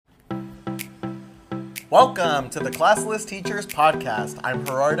Welcome to the Classless Teachers Podcast. I'm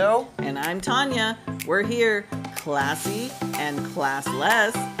Gerardo. And I'm Tanya. We're here, classy and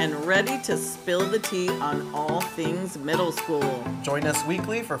classless, and ready to spill the tea on all things middle school. Join us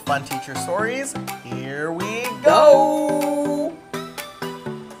weekly for fun teacher stories. Here we go!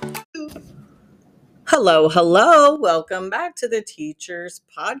 Hello. Welcome back to the Teachers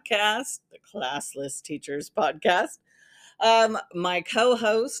Podcast, the Classless Teachers Podcast. My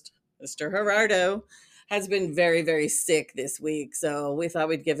co-host, Mr. Gerardo, has been very, very sick this week, so we thought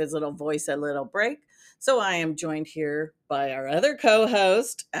we'd give his little voice a little break. So I am joined here by our other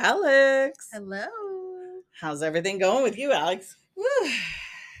co-host, Alex. Hello. How's everything going with you, Alex? Woo.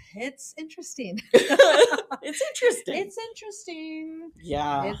 It's interesting. It's interesting. It's interesting.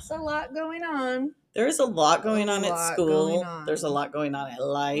 Yeah. It's a lot going on. There's a lot going on at school. Going on. There's a lot going on at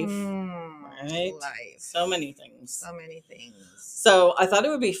life. Right? Life. So many things. So many things. So I thought it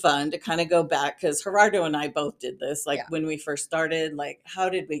would be fun to kind of go back because Gerardo and I both did this. When we first started, how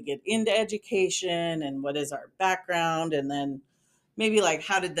did we get into education and what is our background? And then maybe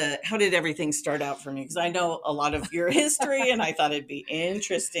how did everything start out for me? Because I know a lot of your history and I thought it'd be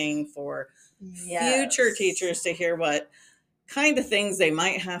interesting for future teachers to hear what kind of things they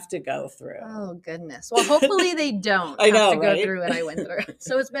might have to go through. Oh, goodness. Well, hopefully they don't I know, have to right? go through what I went through.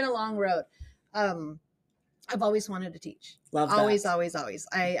 So it's been a long road. I've always wanted to teach. Love that. Always.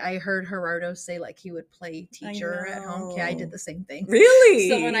 I heard Gerardo say he would play teacher at home. Okay, I did the same thing. Really?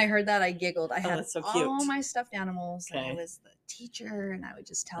 So when I heard that, I giggled. I had that's so cute. all my stuffed animals. Okay. And I was the teacher, and I would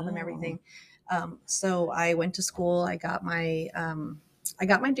just tell them everything. So I went to school. I got my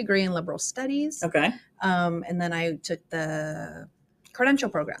degree in liberal studies. Okay. And then I took the credential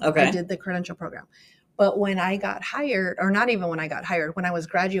program. Okay. I did the credential program. But when I got hired, or not even when I got hired, when I was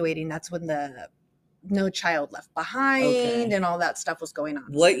graduating, that's when the No Child Left Behind and all that stuff was going on.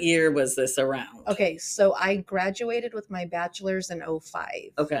 What year was this around? Okay, so I graduated with my bachelor's in 2005.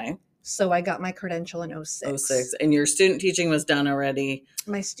 Okay. So I got my credential in 2006. 2006. And your student teaching was done already?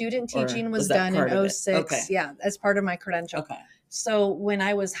 My student teaching was was that done in part of it? 2006. Okay. Yeah, as part of my credential. Okay. So when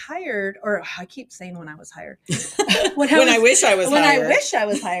I was hired, or I keep saying when I was hired. I wish I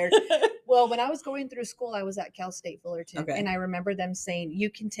was hired. Well, when I was going through school, I was at Cal State Fullerton. Okay. And I remember them saying, you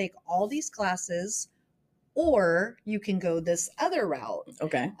can take all these classes or you can go this other route.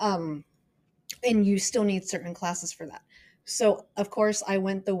 Okay. And you still need certain classes for that. So, of course, I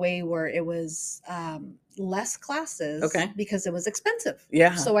went the way where it was less classes because it was expensive.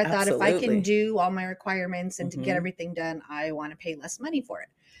 Yeah. So I thought if I absolutely. can do all my requirements and to get everything done, I want to pay less money for it.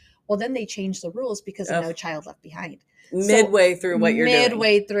 Well, then they changed the rules because of No Child Left Behind. Midway through what you're doing.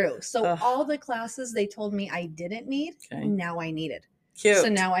 Midway through. So all the classes they told me I didn't need, now I needed. Cute. So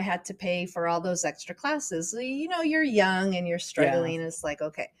now I had to pay for all those extra classes. You know, you're young and you're struggling. Yeah. It's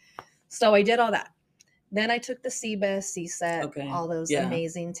okay. So I did all that. Then I took the CBEST, CSET, all those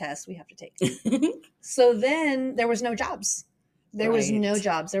amazing tests we have to take. So then there was no jobs. There was no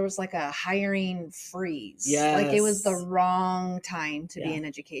jobs. There was a hiring freeze. Yes. It was the wrong time to be in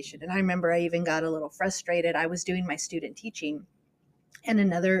education. And I remember I even got a little frustrated. I was doing my student teaching and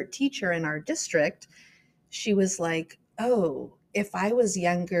another teacher in our district, she was like, oh, if I was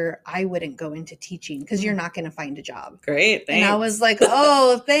younger, I wouldn't go into teaching because you're not going to find a job. Great. Thanks. And I was like,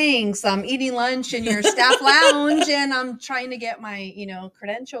 oh, thanks. I'm eating lunch in your staff lounge and I'm trying to get my,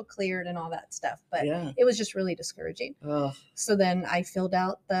 credential cleared and all that stuff. But it was just really discouraging. Ugh. So then I filled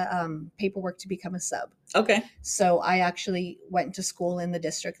out the paperwork to become a sub. Okay. So I actually went to school in the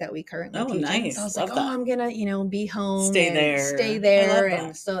district that we currently teach in. Nice. So I was like, I'm going to, be home. Stay there.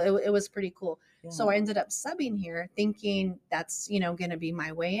 And so it was pretty cool. Yeah. So I ended up subbing here thinking that's, going to be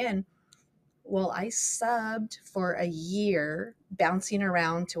my way in. Well, I subbed for a year, bouncing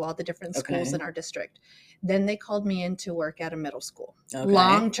around to all the different schools in our district. Then they called me in to work at a middle school,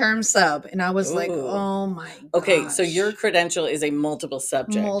 long-term sub. And I was like, oh my gosh. Okay. So your credential is a multiple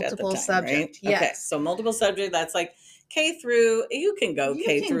subject at the time, subject. Right? Yes. Okay. So multiple subject, that's K through, you can go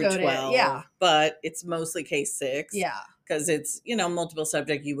K through 12, but it's mostly K6. Yeah. Because it's, multiple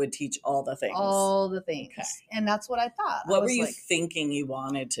subject, you would teach all the things. All the things. Okay. And that's what I thought. What were you thinking you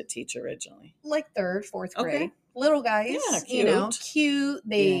wanted to teach originally? Third, fourth grade. Little guys, cute.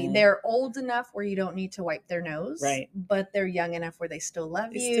 They're old enough where you don't need to wipe their nose. Right. But they're young enough where they still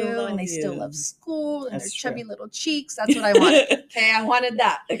love you and they still love school and that's their chubby little cheeks. That's what I wanted. Okay, I wanted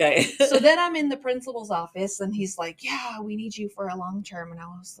that. Okay. So then I'm in the principal's office and he's like, yeah, we need you for a long term. And I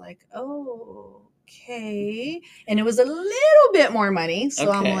was like, oh, okay. And it was a little bit more money. So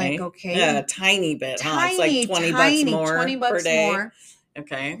I'm like, okay. Yeah, a tiny bit. It's like 20 bucks more 20 bucks per day. more.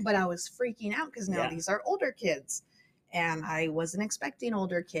 Okay. But I was freaking out because now these are older kids and I wasn't expecting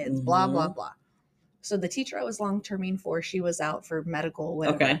older kids, blah, blah, blah. So the teacher I was long-terming for, she was out for medical,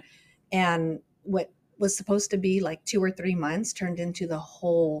 whatever. Okay. And what was supposed to be like 2 or 3 months turned into the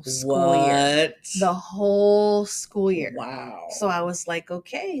whole school year. The whole school year. Wow. So I was like,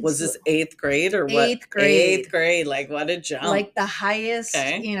 okay. Was this 8th grade or what? 8th grade. 8th grade. Like, what a jump. Like the highest,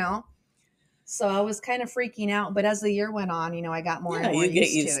 you know. So I was kind of freaking out. But as the year went on, you know, I got more and more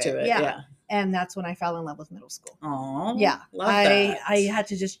used to it. Yeah. And that's when I fell in love with middle school. Oh, yeah. Love that. I had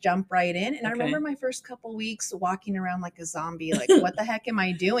to just jump right in. And I remember my first couple weeks walking around like a zombie, like, what the heck am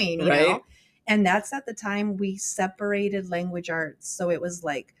I doing? You know? And that's at the time we separated language arts. So it was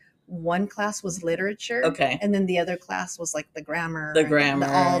like one class was literature. Okay. And then the other class was like the grammar.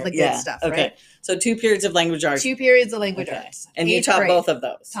 All the good stuff. Okay. Right? So 2 periods of language arts. 2 periods of language arts. And you taught both of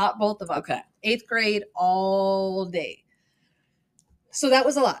those? Taught both of them. Okay. 8th grade all day. So that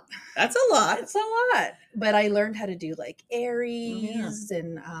was a lot. That's a lot. It's a lot. But I learned how to do like Aries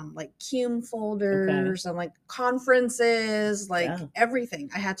and like Cume folders and like conferences, like everything.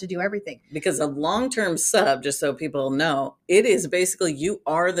 I had to do everything. Because a long-term sub, just so people know, it is basically you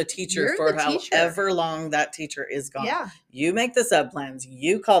are the teacher for however long that teacher is gone. Yeah. You make the sub plans.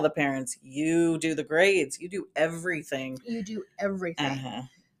 You call the parents. You do the grades. You do everything. You do everything.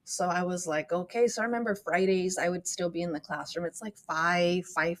 So I was like, okay. So I remember Fridays I would still be in the classroom. It's like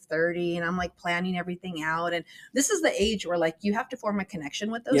 5:30 and I'm like planning everything out. And this is the age where like you have to form a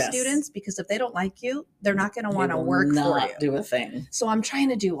connection with those students, because if they don't like you, they're not going to want to work for you. Do a thing. So I'm trying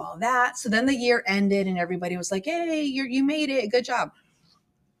to do all that. So then the year ended and everybody was like, hey, you made it. Good job.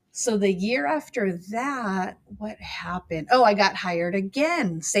 So the year after that, what happened? Oh, I got hired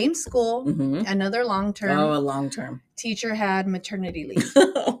again. Same school, another long-term. Oh, a long-term. Teacher had maternity leave.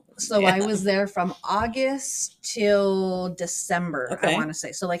 So I was there from August till December, I want to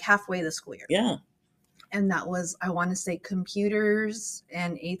say. So like halfway the school year. Yeah. And that was, I want to say, computers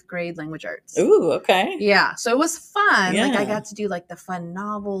and 8th grade language arts. Ooh, okay. Yeah. So it was fun. Like I got to do like the fun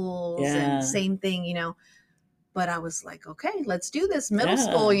novels and same thing, you know. But I was like, okay, let's do this middle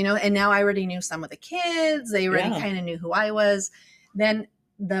school, you know. And now I already knew some of the kids. They already kind of knew who I was. Then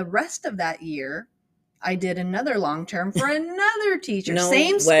the rest of that year, I did another long term for another teacher.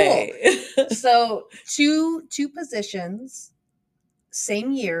 Same school. So two positions,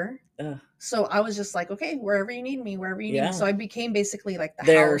 same year. So I was just like, okay, wherever you need me, wherever you need me. So I became basically like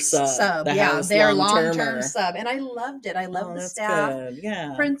their sub. Their long-term sub. And I loved it. I loved the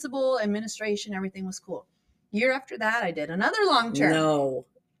staff, principal, administration, everything was cool. Year after that, I did another long term. No.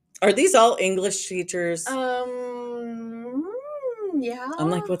 Are these all English teachers? Yeah. I'm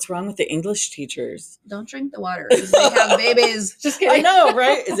like, what's wrong with the English teachers? Don't drink the water. They have babies. Just kidding. I know,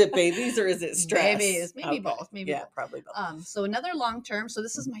 right? Is it babies or is it stress? Babies. Maybe both. Maybe both. Probably both. So another long term. So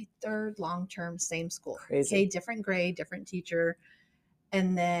this is my 3rd long term, same school. Crazy. Okay, different grade, different teacher.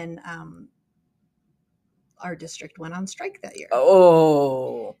 And then our district went on strike that year.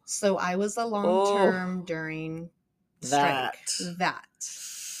 Oh. So I was a long term during strike. That.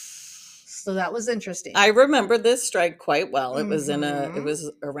 So that was interesting. I remember this strike quite well. It was it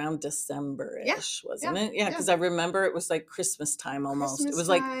was around December-ish, wasn't it? Yeah, because I remember it was like Christmas time almost. It was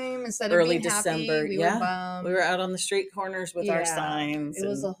like early December. We were out on the street corners with our signs. It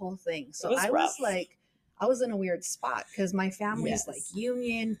was a whole thing. So was like, I was in a weird spot because my family's like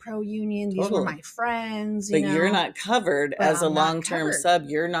union, pro-union. These were my friends. But you're not covered as a long-term sub.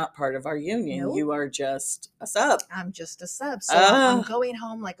 You're not part of our union. Nope. You are just a sub. I'm just a sub. So I'm going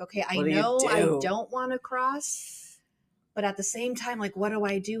home like, okay, I know I don't want to cross. But at the same time, like, what do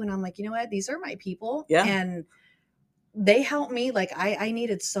I do? And I'm like, you know what? These are my people. Yeah. And they helped me. Like I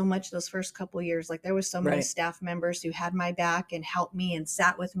needed so much those first couple of years. Like there was so many staff members who had my back and helped me and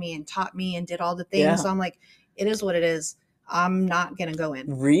sat with me and taught me and did all the things. Yeah. So I'm like, it is what it is. I'm not going to go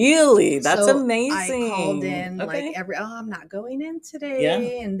in. Really? That's amazing. I called in like I'm not going in today. Yeah.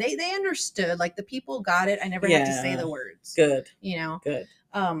 And they understood, like the people got it. I never had to say the words. Good. You know? Good.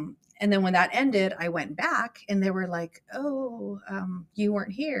 And then when that ended, I went back and they were like, you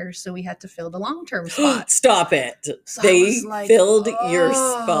weren't here. So we had to fill the long-term spot. Stop it. So they filled your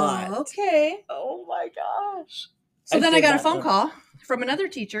spot. Okay. Oh my gosh. So then I got a phone call from another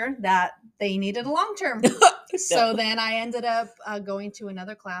teacher that they needed a long-term. So then I ended up going to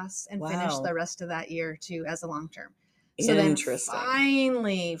another class and finished the rest of that year too as a long-term. So then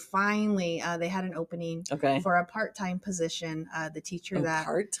finally, they had an opening for a part-time position. The teacher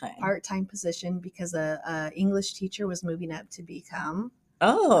part-time position because a English teacher was moving up to become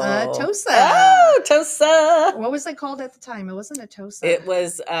TOSA. Oh, TOSA. What was it called at the time? It wasn't a TOSA. It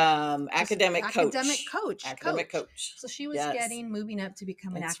was academic coach. Academic coach. So she was moving up to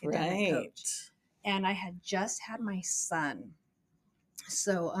become an academic coach. And I had just had my son.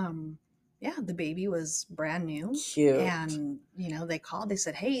 So Yeah, the baby was brand new. Cute. And, they called, they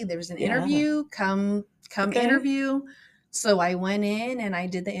said, hey, there's an interview, come interview. So I went in and I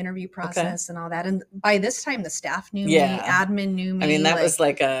did the interview process and all that. And by this time, the staff knew me, admin knew me. I mean, that was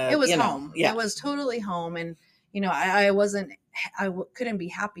like it was home. It was totally home. And, I couldn't be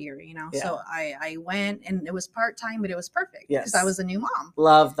happier, So I went, and it was part-time, but it was perfect because I was a new mom.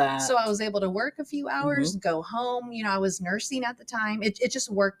 Love that. So I was able to work a few hours, go home. I was nursing at the time. It just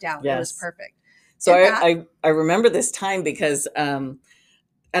worked out. It was perfect. So I remember this time because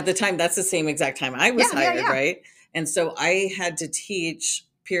at the time, that's the same exact time I was hired, right? And so I had to teach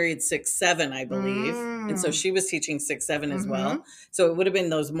period 6, 7, I believe. And so she was teaching 6, 7 as well. So it would have been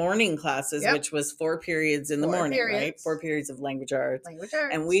those morning classes, which was 4 periods in the morning, right? 4 periods of language arts.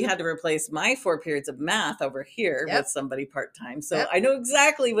 And we had to replace my 4 periods of math over here with somebody part-time. So I know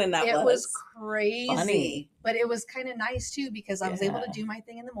exactly when that was. It was crazy. Funny. But it was kind of nice too, because I was able to do my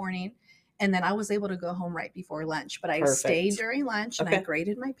thing in the morning. And then I was able to go home right before lunch, but I stayed during lunch and I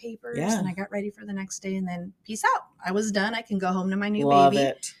graded my papers and I got ready for the next day, and then peace out. I was done. I can go home to my new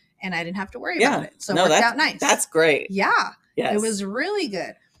baby and I didn't have to worry about it. So it worked out nice. That's great. Yeah. Yes. It was really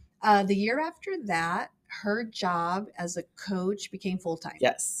good. The year after that, her job as a coach became full-time.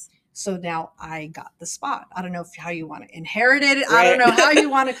 Yes. So now I got the spot. I don't know how you want to inherit it. Right. I don't know how you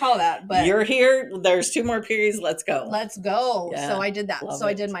want to call that, but you're here. There's 2 more periods. Let's go. Let's go. Yeah. So I did that.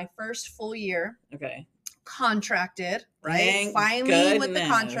 I did my first full year. Okay. Contracted, right? Thank Finally goodness. with the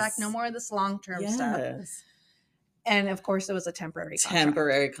contract. No more of this long-term stuff. And of course it was a temporary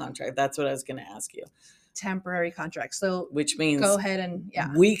contract. That's what I was going to ask you. Temporary contract. So which means go ahead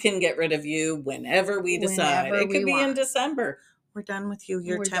and we can get rid of you whenever we decide. It could be in December. We're done with you.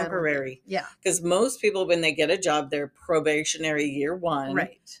 You're temporary. Yeah. Because most people, when they get a job, they're probationary year 1.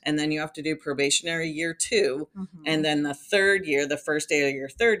 Right. And then you have to do probationary year 2. And then the third year, the first day of your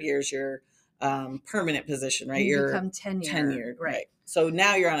third year is your permanent position, right? You become tenured. Right. So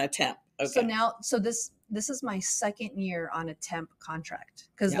now you're on a temp. Okay. So this is my second year on a temp contract,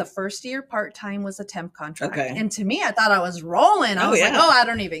 because the first year part-time was a temp contract. Okay. And to me, I thought I was rolling. I was like, I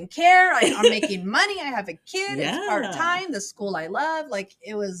don't even care. I'm making money. I have a kid. It's part-time. The school I love. Like,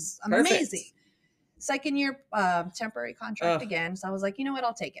 it was amazing. Second year temporary contract again. So I was like, you know what?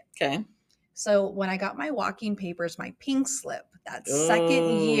 I'll take it. Okay. So when I got my walking papers, my pink slip, that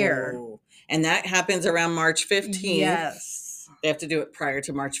second year. And that happens around March 15th. Yes. They have to do it prior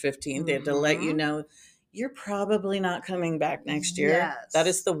to March 15th. They have to let you know you're probably not coming back next year. Yes. That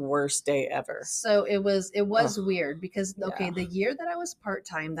is the worst day ever. So it was weird because, the year that I was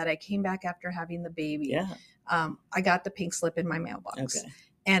part-time, that I came back after having the baby, I got the pink slip in my mailbox. Okay.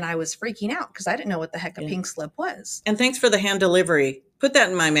 And I was freaking out because I didn't know what the heck a pink slip was. And thanks for the hand delivery. Put that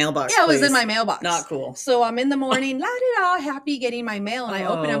in my mailbox, Yeah, it was in my mailbox. Not cool. So I'm in the morning, la-di-da, happy getting my mail. And I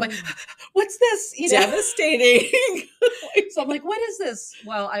open it. I'm like, what's this? Devastating. So I'm like, what is this?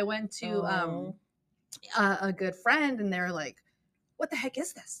 Well, I went to a good friend, and they're like, what the heck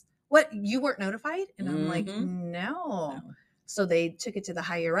is this? What, you weren't notified? And I'm like, no. So they took it to the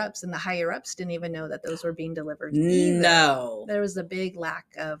higher ups, and the higher ups didn't even know that those were being delivered either. No. There was a big lack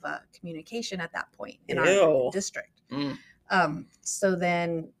of communication at that point in our district. So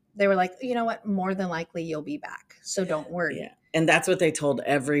then they were like, you know what? More than likely you'll be back. So don't worry. Yeah. And that's what they told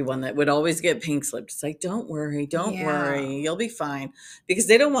everyone that would always get pink slipped. It's like, don't worry, worry. You'll be fine. Because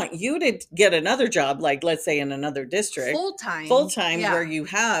they don't want you to get another job, like let's say in another district. Full-time where you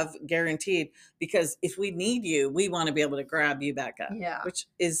have guaranteed. Because if we need you, we want to be able to grab you back up. Yeah. Which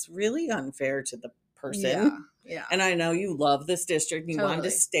is really unfair to the person. Yeah. And I know you love this district and you wanted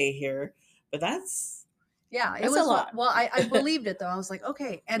to stay here. But that's... Yeah, it was a lot. Well, I believed it though. I was like,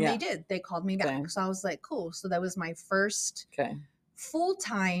 okay. And they did. They called me back. Okay. So I was like, cool. So that was my first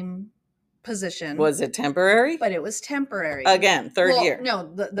full-time position. Was it temporary? But it was temporary. Again, third year. No,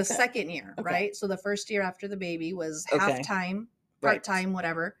 the second year, right? So the first year after the baby was half-time, part-time,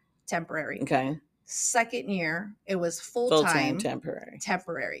 whatever, temporary. Okay. Second year, it was full-time,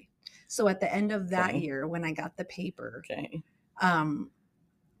 temporary. So at the end of that year, when I got the paper,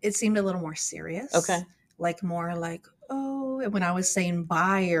 it seemed a little more serious. Okay. Like more like, when I was saying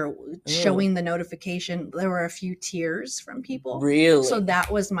bye or showing the notification, there were a few tears from people. Really? So that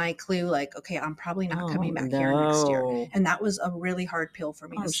was my clue. Like, okay, I'm probably not coming back here next year. And that was a really hard pill for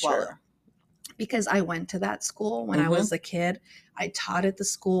me to swallow. Sure. Because I went to that school when I was a kid. I taught at the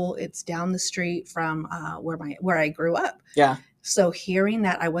school. It's down the street from where I grew up. Yeah. So hearing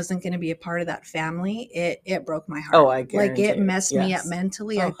that I wasn't going to be a part of that family, it broke my heart. Oh, I guarantee. Like, it messed me up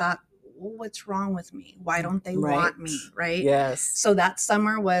mentally. I thought, what's wrong with me? Why don't they want me? Right. Yes. So that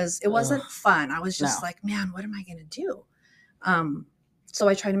summer wasn't fun. I was just like, man, what am I going to do? So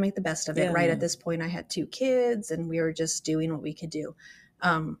I tried to make the best of it. Right at this point, I had 2 kids and we were just doing what we could do.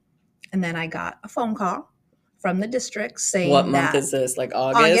 And then I got a phone call from the district saying what month is this? Like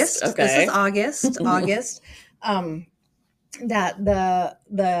August? Okay. This is August. That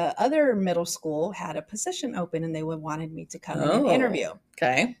the other middle school had a position open and they wanted me to come in and interview.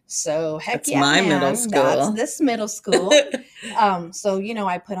 Okay. So heck that's my middle school. That's this middle school. So, you know,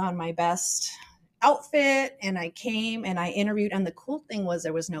 I put on my best outfit and I came and I interviewed. And the cool thing was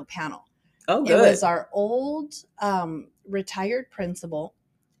there was no panel. Oh, good. It was our old retired principal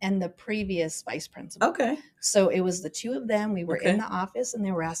and the previous vice principal. Okay. So it was the 2 of them. We were in the office and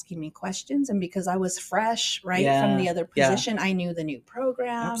they were asking me questions. And because I was fresh, from the other position, I knew the new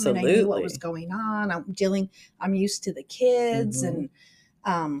program and I knew what was going on. I'm used to the kids. And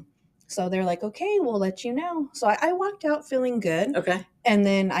so they're like, okay, we'll let you know. So I walked out feeling good. Okay. And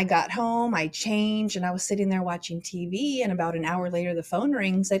then I got home, I changed, and I was sitting there watching TV. And about an hour later, the phone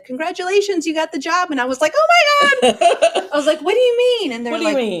rang, said, congratulations, you got the job. And I was like, oh my God. I was like, what do you mean? And they're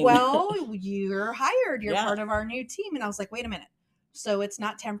like, well, you're hired. You're part of our new team. And I was like, wait a minute. So it's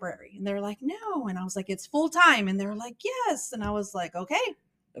not temporary. And they're like, no. And I was like, it's full time. And they're like, yes. And I was like,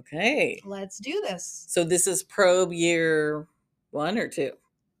 okay, let's do this. So this is probe year 1 or 2?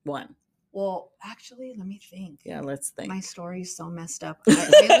 1. Well, actually, let me think. Yeah, let's think. My story's so messed up.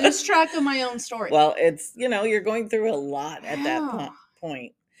 I lose track of my own story. Well, it's, you're going through a lot at that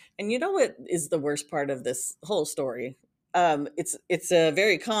point. And you know what is the worst part of this whole story? It's a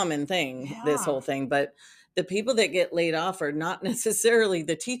very common thing, this whole thing, but the people that get laid off are not necessarily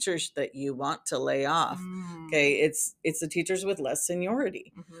the teachers that you want to lay off. Okay. It's the teachers with less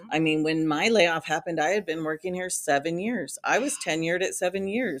seniority. I mean, when my layoff happened, I had been working here 7 years. I was tenured at 7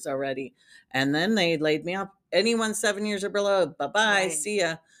 years already. And then they laid me off. Anyone 7 years or below, bye-bye, see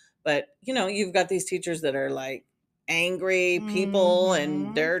ya. But you've got these teachers that are like angry people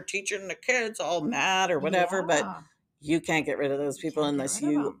and they're teaching the kids all mad or whatever. But you can't get rid of those people unless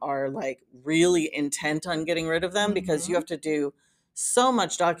you are like really intent on getting rid of them because you have to do so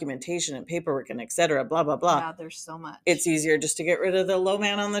much documentation and paperwork and et cetera, blah, blah, blah. Yeah, there's so much. It's easier just to get rid of the low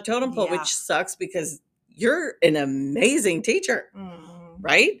man on the totem pole, which sucks because you're an amazing teacher,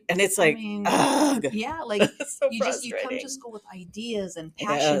 right? And it's like, ugh. Yeah, like so you come to school with ideas and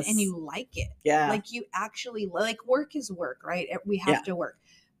passion and you like it. Yeah. Like you actually, like work is work, right? We have to work.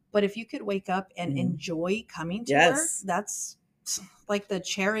 But if you could wake up and enjoy coming to work, that's like the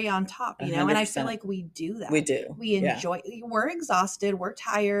cherry on top, 100%. And I feel like we do that. We do. We enjoy, we're exhausted, we're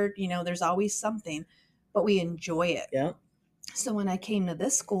tired, there's always something, but we enjoy it. Yeah. So when I came to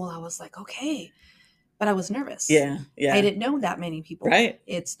this school, I was like, okay, but I was nervous. Yeah. I didn't know that many people. Right.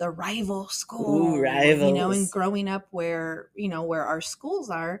 It's the rival school. Ooh, rivals. And growing up where our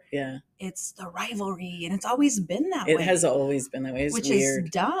schools are, it's the rivalry. And it's always been that way. It has always been that way. It's which weird. Is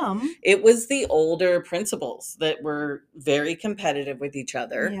dumb. It was the older principals that were very competitive with each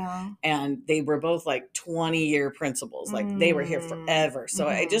other. Yeah. And they were both like 20-year principals. Like they were here forever. So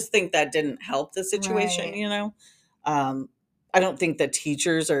I just think that didn't help the situation, I don't think the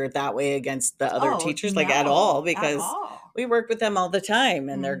teachers are that way against the other teachers, like at all, because we work with them all the time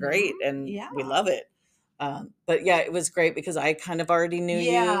and they're great and we love it. But yeah, it was great because I kind of already knew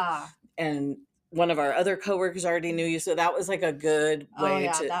you and one of our other coworkers already knew you. So that was like a good way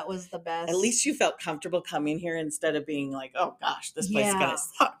to, that was the best. At least you felt comfortable coming here instead of being like, oh gosh, this place is going to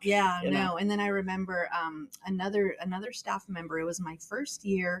suck. Yeah, no. And then I remember another staff member, it was my first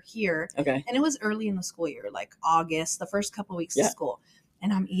year here. Okay. And it was early in the school year, like August, the first couple of weeks of school.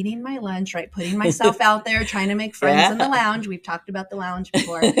 And I'm eating my lunch, right? Putting myself out there, trying to make friends in the lounge. We've talked about the lounge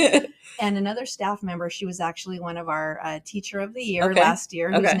before. And another staff member, she was actually one of our teacher of the year last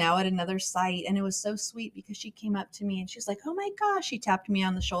year, who's now at another site. And it was so sweet because she came up to me and she's like, oh my gosh, she tapped me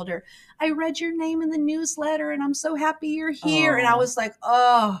on the shoulder. I read your name in the newsletter and I'm so happy you're here. And I was like,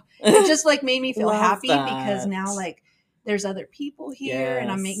 oh, it just like made me feel happy because now like, there's other people here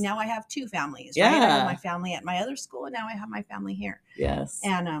and now I have 2 families, right? I have my family at my other school and now I have my family here. Yes.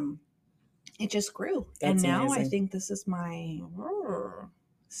 And it just grew. That's and now amazing. I think this is my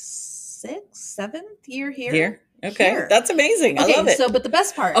 6th, 7th year here. Okay. Here. That's amazing. I love it. So, but the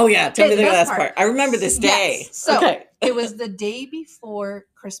best part. Oh yeah. Tell me the best part. I remember this day. Yes. So it was the day before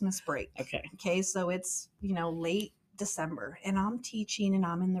Christmas break. Okay. So it's, late December and I'm teaching and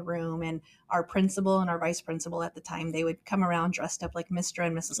I'm in the room and our principal and our vice principal at the time, they would come around dressed up like Mr.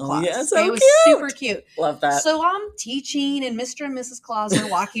 and Mrs. Claus. Yeah, so it was cute. super cute. Love that. So I'm teaching and Mr. and Mrs. Claus are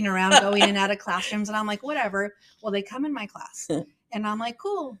walking around going in and out of classrooms and I'm like, whatever. Well, they come in my class and I'm like,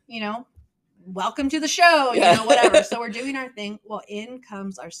 cool, welcome to the show, whatever. So we're doing our thing. Well, in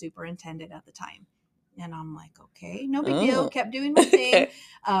comes our superintendent at the time. And I'm like, okay, no big deal. Kept doing my thing.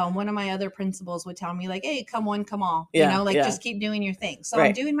 One of my other principals would tell me like, hey, come one, come all, just keep doing your thing. So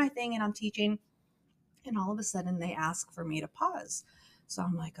I'm doing my thing and I'm teaching. And all of a sudden they ask for me to pause. So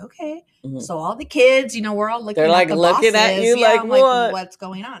I'm like, okay. Mm-hmm. So all the kids, we're all looking at the looking bosses. At you I'm like, what's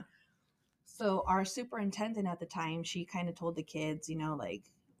going on? So our superintendent at the time, she kind of told the kids, like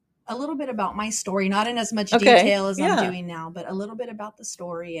a little bit about my story, not in as much detail as I'm doing now, but a little bit about the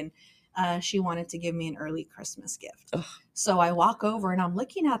story. And she wanted to give me an early Christmas gift. Ugh. So I walk over and I'm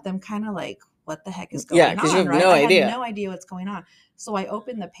looking at them kind of like, what the heck is going on? Yeah, because you have no idea. I had no idea what's going on. So I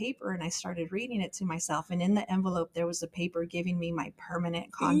opened the paper and I started reading it to myself. And in the envelope, there was a paper giving me my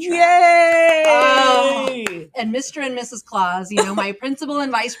permanent contract. Yay! And Mr. and Mrs. Claus, my principal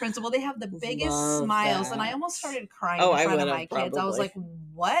and vice principal, they have the biggest smiles. That. And I almost started crying in front of my kids. I was like,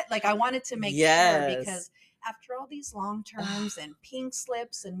 what? Like I wanted to make sure because after all these long terms and pink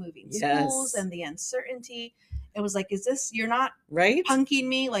slips and moving schools and the uncertainty, it was like, is this, you're not punking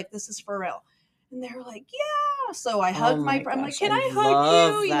me? Like this is for real. And they were like, yeah. So I hugged I'm like, can I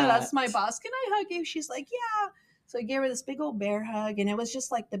hug you? That's my boss. Can I hug you? She's like, yeah. So I gave her this big old bear hug. And it was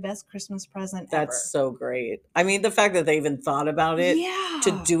just like the best Christmas present ever. That's so great. I mean, the fact that they even thought about it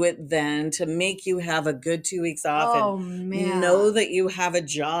to do it then, to make you have a good 2 weeks off and know that you have a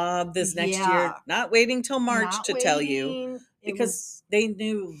job this next year, not waiting till March to tell you. Because they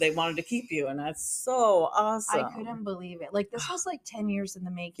knew they wanted to keep you, and that's so awesome. I couldn't believe it. Like this was like 10 years in the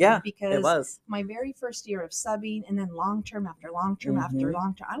making. Because it was my very first year of subbing, and then long term after long term after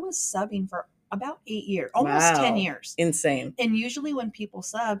long term. I was subbing for about 8 years, almost 10 years. Insane. And usually when people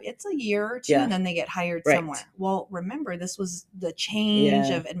sub, it's a year or two, and then they get hired somewhere. Well, remember, this was the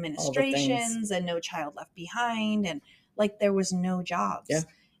change of administrations and No Child Left Behind, and like there was no jobs. Yeah.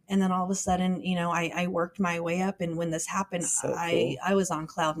 And then all of a sudden, I worked my way up. And when this happened, cool. I was on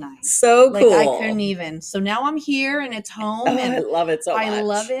cloud 9. So cool. Like I couldn't even. So now I'm here and it's home. And I love it so much. I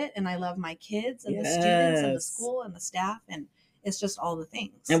love it. And I love my kids and the students and the school and the staff. And it's just all the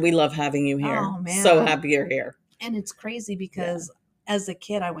things. And we love having you here. Oh, man. So happy you're here. And it's crazy because as a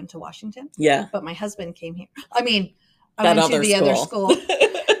kid, I went to Washington. Yeah. But my husband came here. I mean, I went to the other school.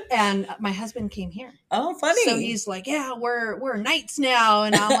 And my husband came here. Oh, funny. So he's like, yeah, we're Knights now.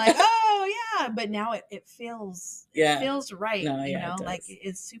 And I'm like, oh, yeah. But now it feels right. No, like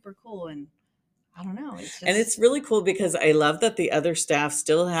it's super cool. And I don't know. It's just... And it's really cool because I love that the other staff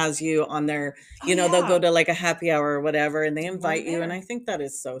still has you on their, they'll go to like a happy hour or whatever and they invite you. And I think that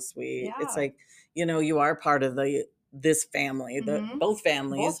is so sweet. Yeah. It's like, you are part of this family, both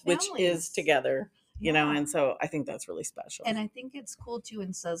families, which is together. And so I think that's really special. And I think it's cool too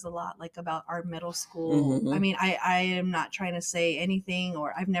and says a lot like about our middle school. Mm-hmm. I mean, I am not trying to say anything,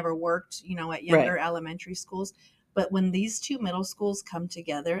 or I've never worked, at younger elementary schools. But when these two middle schools come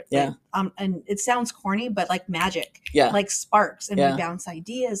together, and it sounds corny, but like magic, like sparks, and we bounce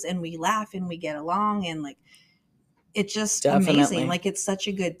ideas and we laugh and we get along, and like it's just amazing. Like it's such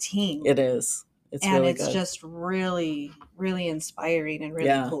a good team. It is. It's and really it's good. Just really, really inspiring and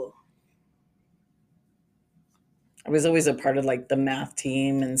really cool. I was always a part of like the math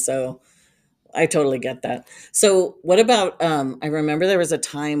team. And so I totally get that. So what about, I remember there was a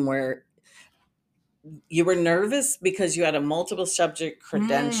time where you were nervous because you had a multiple subject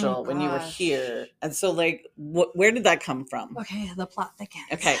credential when you were here. And so like, where did that come from? Okay. The plot thickens.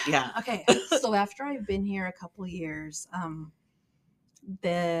 Okay. Yeah. Okay. So after I've been here a couple of years,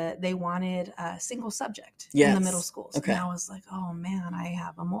 they wanted a single subject in the middle schools. Okay. And I was like, oh man, I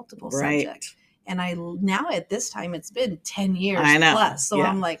have a multiple subject. And now at this time, it's been 10 years plus. So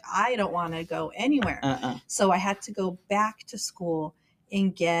I'm like, I don't want to go anywhere. So I had to go back to school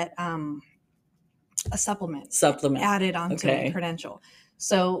and get a supplement added onto my credential.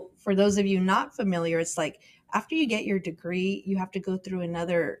 So for those of you not familiar, it's like after you get your degree, you have to go through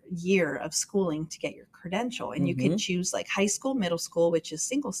another year of schooling to get your credential. And you can choose like high school, middle school, which is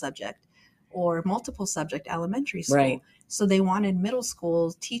single subject, or multiple subject elementary school. Right. So they wanted middle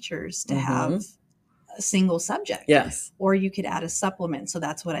school teachers to have a single subject. Yes. Or you could add a supplement. So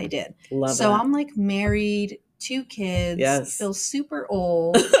that's what I did. So I'm like married, 2 kids, feel super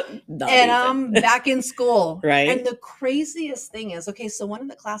old, and I'm back in school. Right. And the craziest thing is, so one of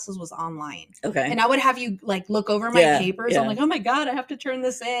the classes was online. Okay. And I would have you like look over my papers. I'm like, oh my God, I have to turn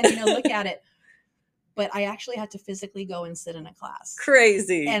this in, look at it. But I actually had to physically go and sit in a class.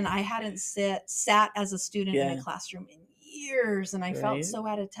 Crazy. And I hadn't sat as a student in a classroom in years. And I felt so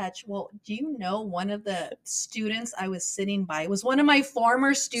out of touch. Well, do you know one of the students I was sitting by was one of my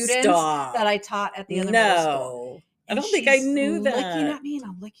former students that I taught at the other middle school. I don't think I knew that. Looking at me, and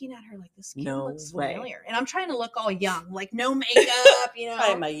I'm looking at her like, this kid looks familiar. And I'm trying to look all young, like no makeup, you know.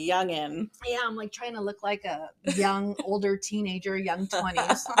 I'm a youngin'. Yeah, I'm like trying to look like a young, older teenager, young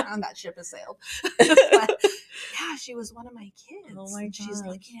 20s. That ship has sailed. But yeah, she was one of my kids. Oh my god. She's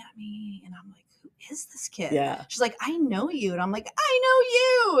looking at me, and I'm like, who is this kid? Yeah. She's like, I know you. And I'm like, I know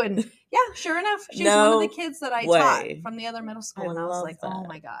you. And yeah, sure enough, she was one of the kids that I taught from the other middle school. And I was like, oh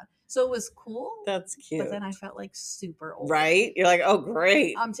my God. So it was cool. That's cute. But then I felt like super old. Right? You're like, oh,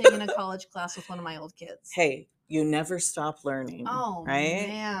 great. I'm taking a college class with one of my old kids. Hey, you never stop learning. Oh, right?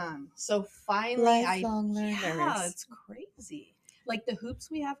 Man. So finally, lifelong learners. Yeah, it's crazy. Like the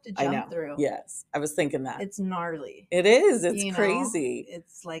hoops we have to jump through. Yes. I was thinking that. It's gnarly. It is. It's crazy.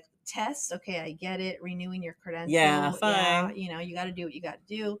 It's like tests. Okay, I get it. Renewing your credential. Yeah, fine. Yeah, you know, you got to do what you got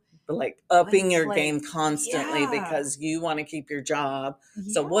to do. But like upping your game constantly because you want to keep your job.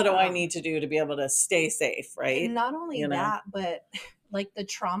 Yeah. So what do I need to do to be able to stay safe, right? And not only that, but like the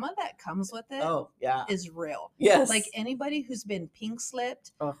trauma that comes with it is real. Yes. Like anybody who's been pink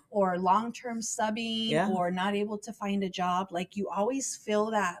slipped or long-term subbing or not able to find a job, like you always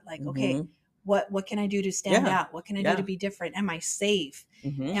feel that like, okay, what can I do to stand out? What can I do to be different? Am I safe?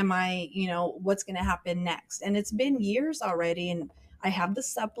 Am I, you know, what's going to happen next? And it's been years already. And I have the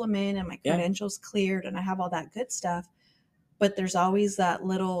supplement and my credentials cleared and I have all that good stuff. But there's always that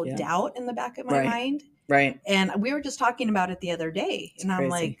little doubt in the back of my mind. Right. And we were just talking about it the other day. And I'm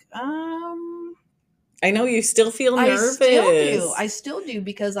like, I know you still feel nervous. I still do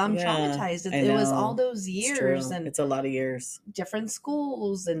because I'm traumatized. It was all those years and it's a lot of years. Different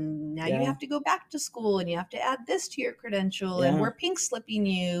schools, and now you have to go back to school and you have to add this to your credential and we're pink slipping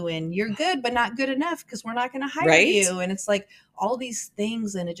you and you're good but not good enough because we're not going to hire you. And it's like all these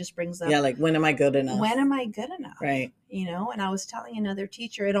things, and it just brings up like when am I good enough? When am I good enough? Right. You know, and I was telling another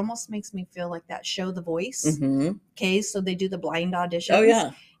teacher, it almost makes me feel like that show The Voice. Okay, so they do the blind auditions. Oh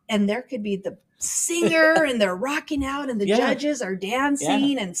yeah. And there could be the singer and they're rocking out and the judges are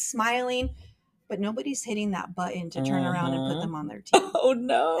dancing and smiling, but nobody's hitting that button to turn around and put them on their team. Oh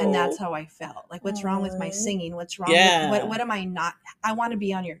no. And that's how I felt. Like, what's wrong with my singing? What's wrong with what am I not? I want to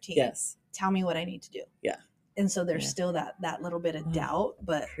be on your team. Yes. Tell me what I need to do. Yeah. And so there's still that little bit of doubt,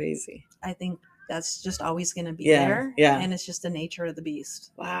 but crazy. I think that's just always going to be there. Yeah. And it's just the nature of the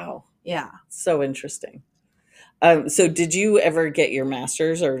beast. Wow. Yeah. So interesting. So did you ever get your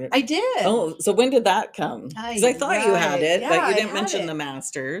master's or? I did. Oh, so when did that come? Because I thought you had it, but you didn't mention the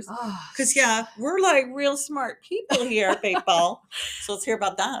master's. Because we're like real smart people here, people. So let's hear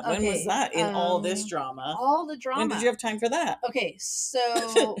about that. When was that in all this drama? All the drama. When did you have time for that? Okay,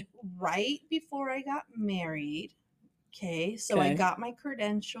 so right before I got married. Okay, so I got my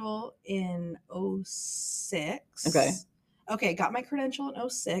credential in 2006. Okay, got my credential in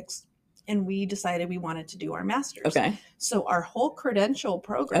 2006. And we decided we wanted to do our master's. Okay. So our whole credential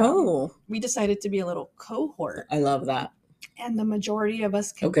program, we decided to be a little cohort. I love that. And the majority of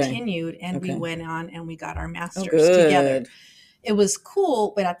us continued and we went on and we got our master's together. It was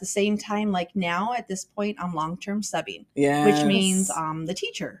cool, but at the same time, like now at this point, I'm long-term subbing, which means I'm the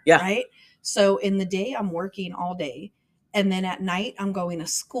teacher, right? So in the day, I'm working all day. And then at night, I'm going to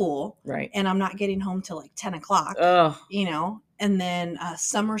school. Right. And I'm not getting home till like 10 o'clock, you know? And then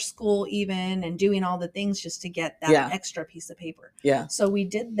summer school even, and doing all the things just to get that extra piece of paper. Yeah. So we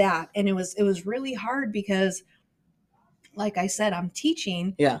did that, and it was really hard because, like I said, I'm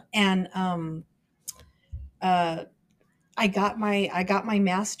teaching. Yeah. And I got my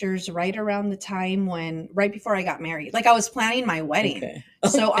master's right around the time right before I got married. Like I was planning my wedding. Okay.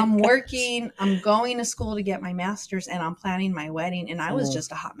 So I'm working, I'm going to school to get my master's, and I'm planning my wedding, and I was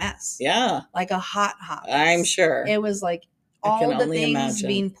just a hot mess. Yeah. Like a hot mess. I'm sure. It was like all the things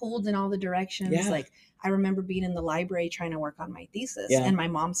being pulled in all the directions. Yeah. Like I remember being in the library trying to work on my thesis, and my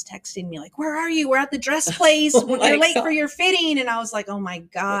mom's texting me like, "Where are you? We're at the dress place. You're late for your fitting." And I was like, "Oh my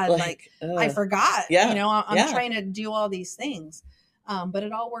God, I forgot." Yeah. You know, I'm trying to do all these things. But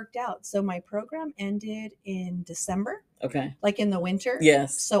it all worked out. So my program ended in December. Okay. Like in the winter.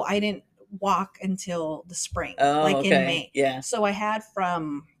 Yes. So I didn't walk until the spring, in May. Yeah. So I had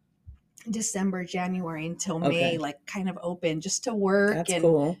from December, January until May, like kind of open just to work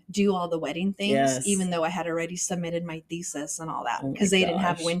and do all the wedding things, even though I had already submitted my thesis and all that because they didn't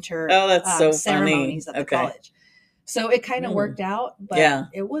have winter ceremonies at the college. So it kind of worked out, but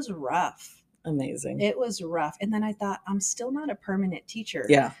it was rough. Amazing. It was rough. And then I thought, I'm still not a permanent teacher.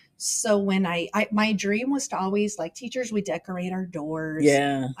 Yeah. So when my dream was to always, like teachers, we decorate our doors.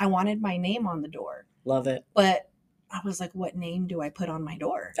 Yeah. I wanted my name on the door. Love it. But I was like, what name do I put on my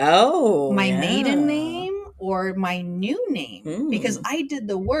door? Oh, my maiden name or my new name? Because I did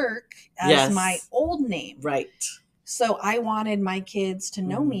the work as my old name. Right. So I wanted my kids to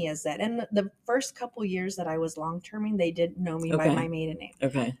know me as that. And the first couple years that I was long-terming, they did know me by my maiden name.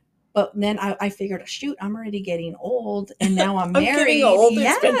 Okay. But then I figured, shoot, I'm already getting old, and now I'm married. I'm getting old.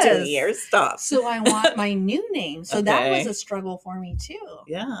 It's been 2 years. Stop. So I want my new name. So that was a struggle for me too.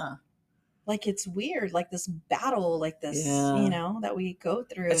 Yeah. Like, it's weird, like this battle, like this, that we go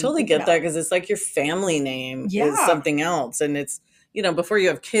through. I totally get that, because it's like your family name is something else. And it's, before you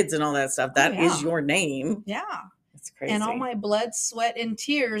have kids and all that stuff, that is your name. Yeah. It's crazy. And all my blood, sweat, and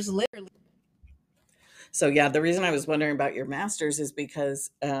tears, literally. So yeah, the reason I was wondering about your master's is because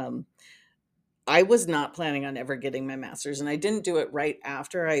I was not planning on ever getting my master's, and I didn't do it right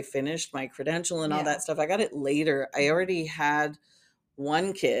after I finished my credential and all that stuff. I got it later. I already had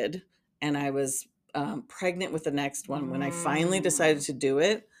one kid, and I was pregnant with the next one when I finally decided to do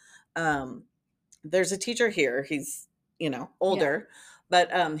it. There's a teacher here. He's, older,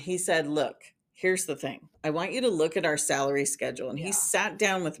 but he said, look, here's the thing. I want you to look at our salary schedule. And he sat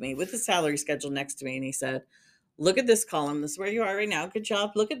down with me with the salary schedule next to me. And he said, look at this column. This is where you are right now. Good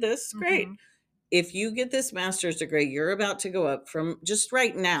job. Look at this. Great. If you get this master's degree, you're about to go up from just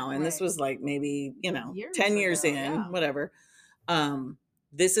right now. And this was like maybe, 10 years in, whatever.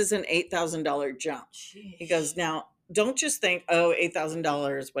 This is an $8,000 jump. Jeez. He goes, now, don't just think,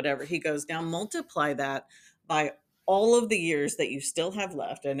 $8,000, whatever. He goes, now multiply that by all of the years that you still have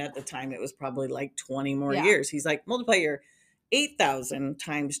left. And at the time, it was probably like 20 more years. He's like, multiply your 8,000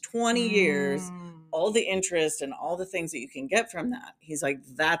 times 20 years, all the interest and all the things that you can get from that. He's like,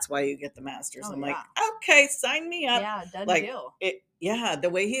 that's why you get the master's. I'm like, okay, sign me up. Yeah, done deal. The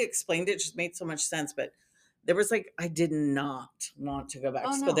way he explained it just made so much sense. But there was like, I did not want to go back.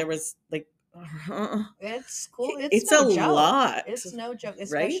 So there was like, it's cool. It's no a joke. Lot. It's no joke,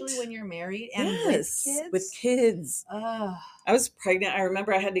 especially when you're married and with kids. I was pregnant. I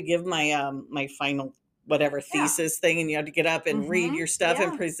remember I had to give my my final thesis thing, and you had to get up and read your stuff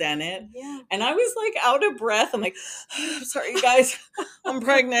and present it. Yeah. And I was like out of breath. I'm like, I'm sorry, you guys, I'm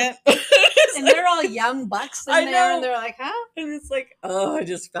pregnant. And they're all young bucks in there, and they're like, huh? And it's like, I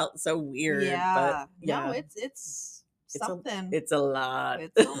just felt so weird. Yeah. But no, it's something. It's a lot.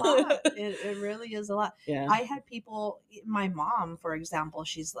 It's a lot. It really is a lot. Yeah. I had people, my mom, for example,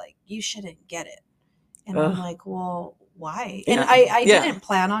 she's like, you shouldn't get it. And I'm like, well, why? Yeah. And I didn't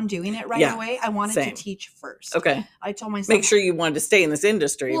plan on doing it right away. I wanted to teach first. Okay. I told myself, make sure you wanted to stay in this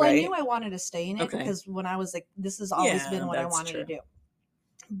industry, right? I knew I wanted to stay in it because when I was like, this has always been what I wanted to do.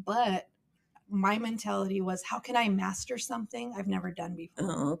 But my mentality was, how can I master something I've never done before?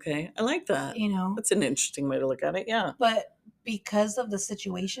 Oh, okay. I like that. That's an interesting way to look at it. Yeah. But because of the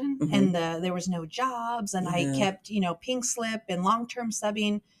situation and there was no jobs, and I kept, pink slip and long-term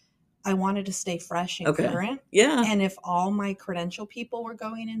subbing, I wanted to stay fresh and current. Yeah. And if all my credential people were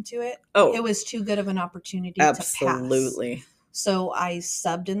going into it, it was too good of an opportunity to pass. Absolutely. So I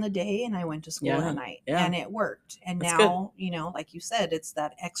subbed in the day and I went to school at night, and it worked. And that's now, good. Like you said, it's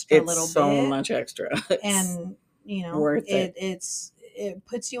that extra little bit. It's so much extra. And, worth it. It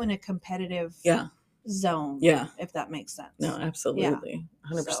puts you in a competitive zone. Yeah. If that makes sense. No, absolutely.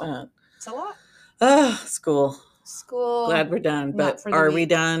 100%. So, it's a lot. School. Glad we're done, but are we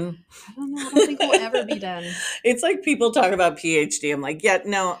done? I don't know. I don't think we'll ever be done. It's like people talk about PhD. I'm like,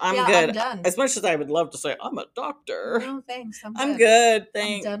 no, I'm good. I'm done. As much as I would love to say I'm a doctor. No, thanks. I'm good.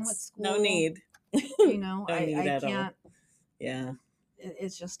 Thanks. I'm done with school. No need. I can't. Yeah.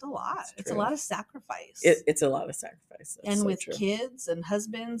 It's just a lot. It's a lot of sacrifice. It's a lot of sacrifice. That's and with kids and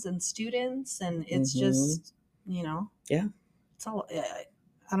husbands and students, and it's just, Yeah. It's all.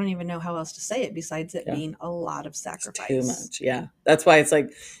 I don't even know how else to say it besides it being a lot of sacrifice. It's too much. Yeah. That's why it's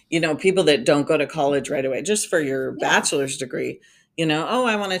like, people that don't go to college right away, just for your bachelor's degree,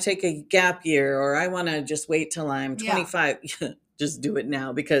 I want to take a gap year, or I want to just wait till I'm 25. Just do it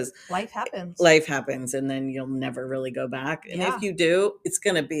now, because life happens. And then you'll never really go back. And if you do, it's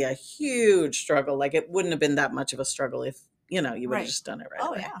going to be a huge struggle. Like, it wouldn't have been that much of a struggle if, you would have just done it right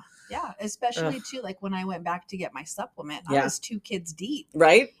away. Yeah. Yeah, especially too, like when I went back to get my supplement, I was 2 kids deep.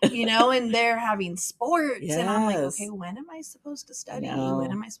 Right. And they're having sports. And I'm like, okay, when am I supposed to study?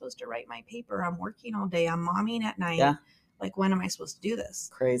 When am I supposed to write my paper? I'm working all day. I'm momming at night. Yeah. Like, when am I supposed to do this?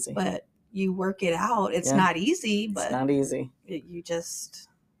 Crazy. But you work it out. It's not easy, but it's not easy. You just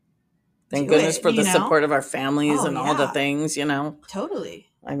thank goodness for the support of our families and all the things,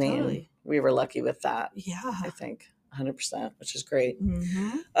 Totally. I mean, we were lucky with that. Yeah. I think. 100%, which is great.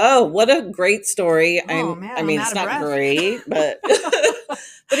 Mm-hmm. Oh, what a great story. Man, I mean, it's not great, but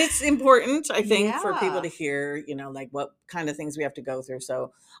But it's important, I think, for people to hear, you know, like what kind of things we have to go through.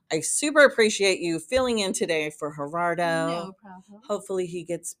 So I super appreciate you filling in today for Gerardo. No problem. Hopefully he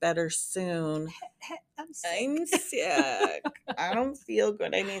gets better soon. I'm sick. I don't feel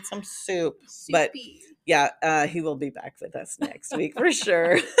good. I need some soup. Soupy. But yeah, he will be back with us next week for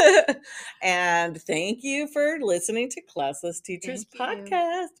sure. And thank you for listening to Classless Teachers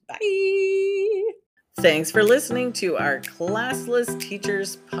Podcast. Bye. Thanks for listening to our Classless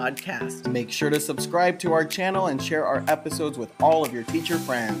Teachers Podcast. Make sure to subscribe to our channel and share our episodes with all of your teacher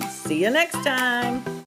friends. See you next time.